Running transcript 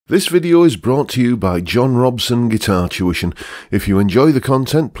This video is brought to you by John Robson Guitar Tuition. If you enjoy the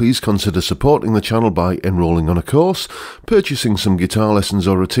content, please consider supporting the channel by enrolling on a course, purchasing some guitar lessons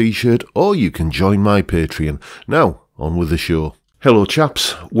or a t-shirt, or you can join my Patreon. Now, on with the show. Hello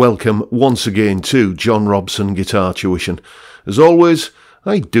chaps, welcome once again to John Robson Guitar Tuition. As always,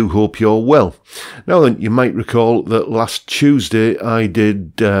 I do hope you're well. Now then, you might recall that last Tuesday I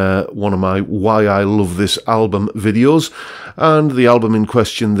did one of my Why I Love This Album videos, and the album in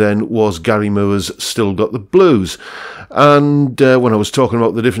question then was Gary Moore's Still Got the Blues. And when I was talking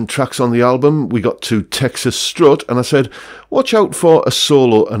about the different tracks on the album, we got to Texas Strut, and I said, watch out for a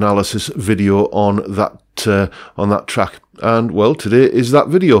solo analysis video on that track. And well, today is that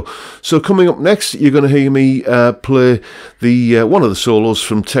video. So coming up next, you're going to hear me play the one of the solos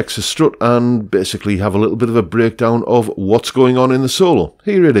from Texas Strut and basically have a little bit of a breakdown of what's going on in the solo.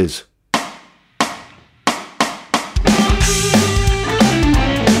 Here it is.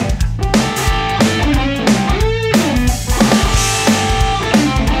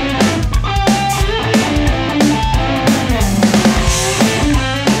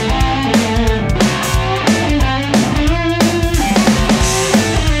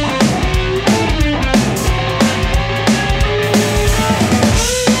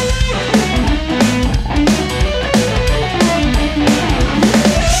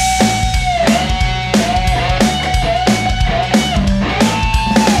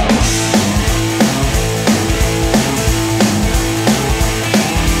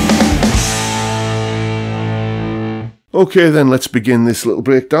 Okay then, let's begin this little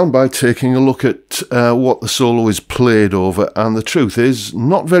breakdown by taking a look at what the solo is played over, and the truth is,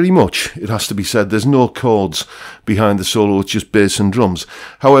 not very much, it has to be said. There's no chords behind the solo, it's just bass and drums.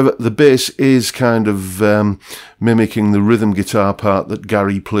 However, the bass is kind of mimicking the rhythm guitar part that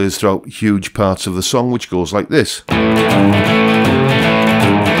Gary plays throughout huge parts of the song, which goes like this.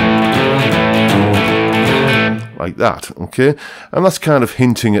 Like that, okay? And that's kind of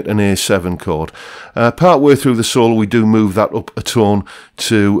hinting at an A7 chord. Part way through the solo, we do move that up a tone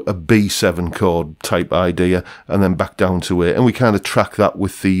to a B7 chord type idea, and then back down to A, and we kind of track that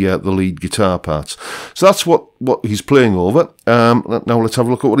with the lead guitar parts. So that's what he's playing over. Now let's have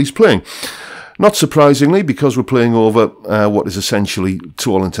a look at what he's playing. Not surprisingly, because we're playing over what is essentially,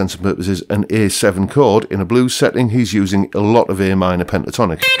 to all intents and purposes, an A7 chord in a blues setting, he's using a lot of A minor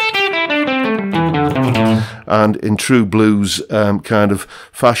pentatonic. And in true blues kind of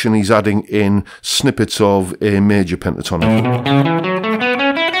fashion, he's adding in snippets of a major pentatonic,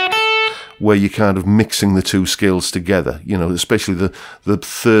 where you're kind of mixing the two scales together, you know, especially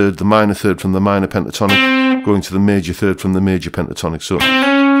the minor third from the minor pentatonic going to the major third from the major pentatonic. So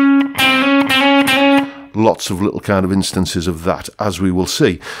lots of little kind of instances of that, as we will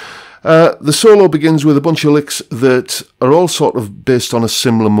see. The solo begins with a bunch of licks that are all sort of based on a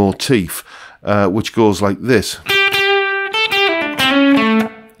similar motif, which goes like this.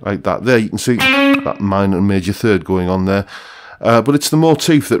 Like that. There you can see that minor and major third going on there. But it's the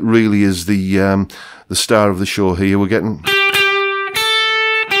motif that really is the star of the show here. We're getting...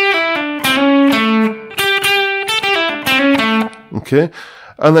 Okay.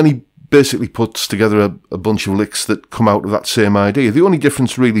 And then he basically puts together a bunch of licks that come out of that same idea. The only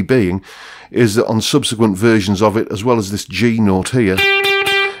difference really being is that on subsequent versions of it, as well as this G note here,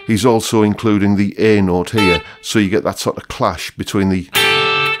 he's also including the A note here, so you get that sort of clash between the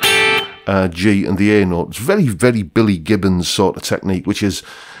G and the A note. It's very, very Billy Gibbons sort of technique, which is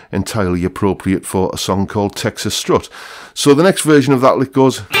entirely appropriate for a song called Texas Strut. So the next version of that lick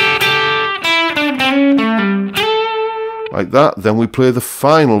goes like that. Then we play the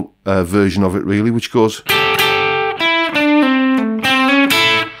final version of it, really, which goes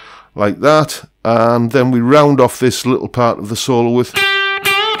like that. And then we round off this little part of the solo with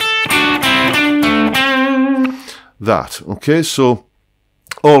that. Okay, so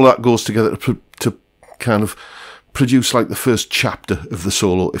all that goes together to kind of produce like the first chapter of the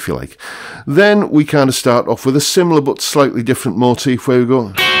solo, if you like. Then we kind of start off with a similar but slightly different motif, where we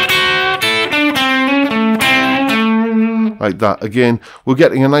go like that. Again, we're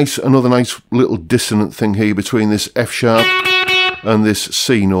getting another nice little dissonant thing here between this F sharp and this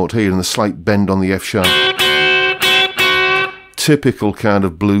C note here, and the slight bend on the F sharp. Typical kind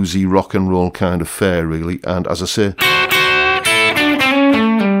of bluesy rock and roll kind of fare, really. And as I say,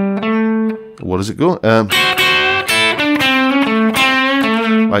 what does it go?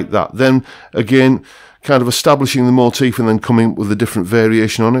 Like that. Then again, kind of establishing the motif and then coming up with a different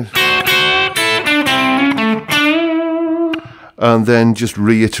variation on it. And then just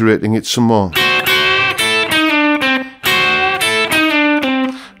reiterating it some more.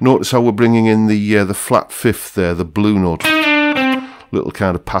 Notice how we're bringing in the flat fifth there, the blue note. little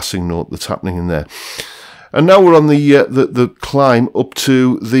kind of passing note that's happening in there. And now we're on the climb up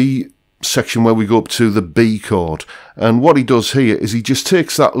to the section where we go up to the B chord. And what he does here is he just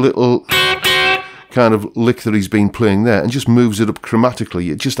takes that little kind of lick that he's been playing there and just moves it up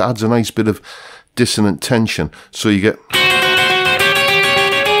chromatically. It just adds a nice bit of dissonant tension. So you get...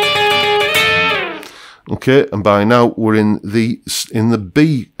 Okay, and by now we're in the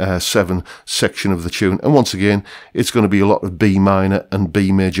B7 section of the tune, and once again it's going to be a lot of B minor and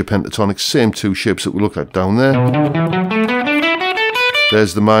B major pentatonics, same two shapes that we look at down there.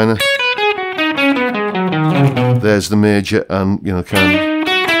 There's the minor, there's the major, and you know, kind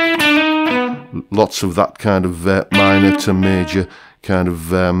of lots of that kind of minor to major kind of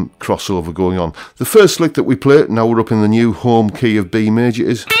crossover going on. The first lick that we play, now we're up in the new home key of B major,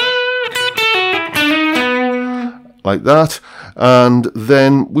 is like that, and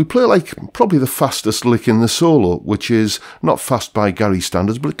then we play like probably the fastest lick in the solo, which is not fast by Gary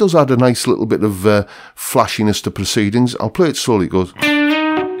standards, but it does add a nice little bit of flashiness to proceedings. I'll play it slowly. It goes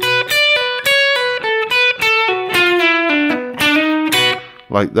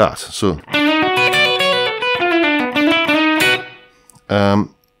like that. So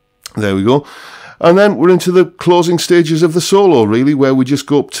there we go. And then we're into the closing stages of the solo, really, where we just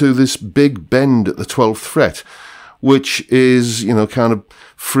go up to this big bend at the 12th fret, which is, you know, kind of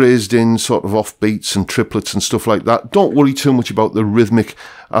phrased in sort of offbeats and triplets and stuff like that. Don't worry too much about the rhythmic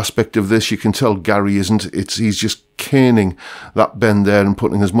aspect of this. You can tell Gary isn't. He's just caning that bend there and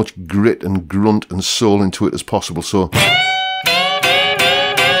putting as much grit and grunt and soul into it as possible. So,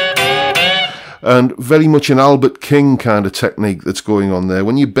 and very much an Albert King kind of technique that's going on there.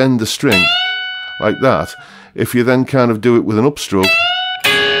 When you bend the string like that, if you then kind of do it with an upstroke,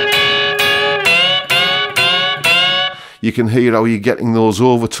 you can hear how you're getting those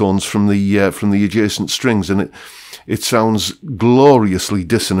overtones from the adjacent strings, and it sounds gloriously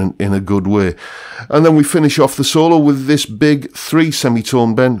dissonant in a good way. And then we finish off the solo with this big 3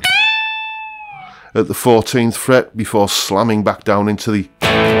 semitone bend at the 14th fret before slamming back down into the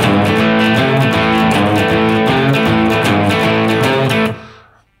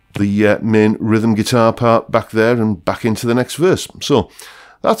main rhythm guitar part back there and back into the next verse. So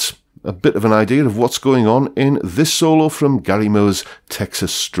that's a bit of an idea of what's going on in this solo from Gary Moore's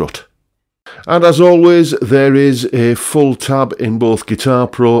Texas Strut. And as always, there is a full tab in both Guitar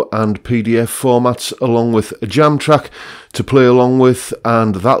Pro and PDF formats, along with a jam track to play along with,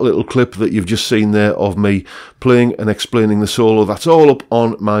 and that little clip that you've just seen there of me playing and explaining the solo. That's all up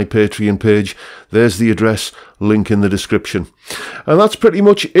on my Patreon page. There's the address, link in the description. And that's pretty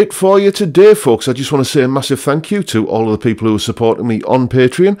much it for you today, folks. I just want to say a massive thank you to all of the people who are supporting me on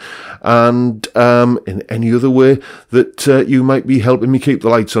Patreon, and in any other way that you might be helping me keep the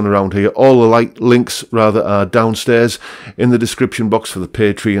lights on around here. All the links rather are downstairs in the description box for the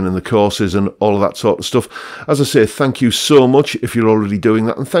Patreon and the courses and all of that sort of stuff. As I say, thank you so much if you're already doing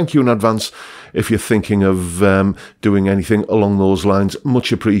that, and thank you in advance if you're thinking of doing anything along those lines.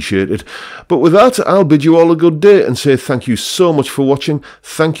 Much appreciated. But with that, I'll bid you all a good day and say thank you so much for watching.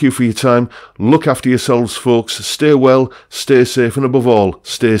 Thank you for your time. Look after yourselves, folks. Stay well, stay safe, and above all,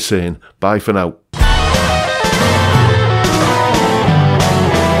 stay sane. Bye for now.